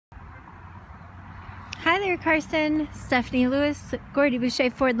there, Carsten. Stephanie Lewis, Gordy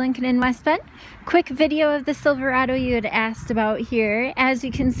Boucher Ford Lincoln in West Bend. Quick video of the Silverado you had asked about here. As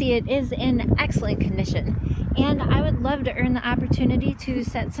you can see, it is in excellent condition. And I would love to earn the opportunity to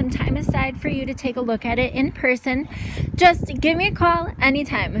set some time aside for you to take a look at it in person. Just give me a call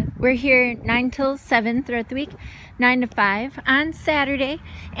anytime. We're here 9 till 7 throughout the week, 9 to 5 on Saturday.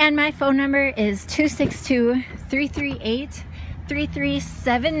 And my phone number is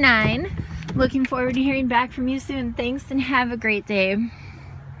 262-338-3379. Looking forward to hearing back from you soon. Thanks and have a great day.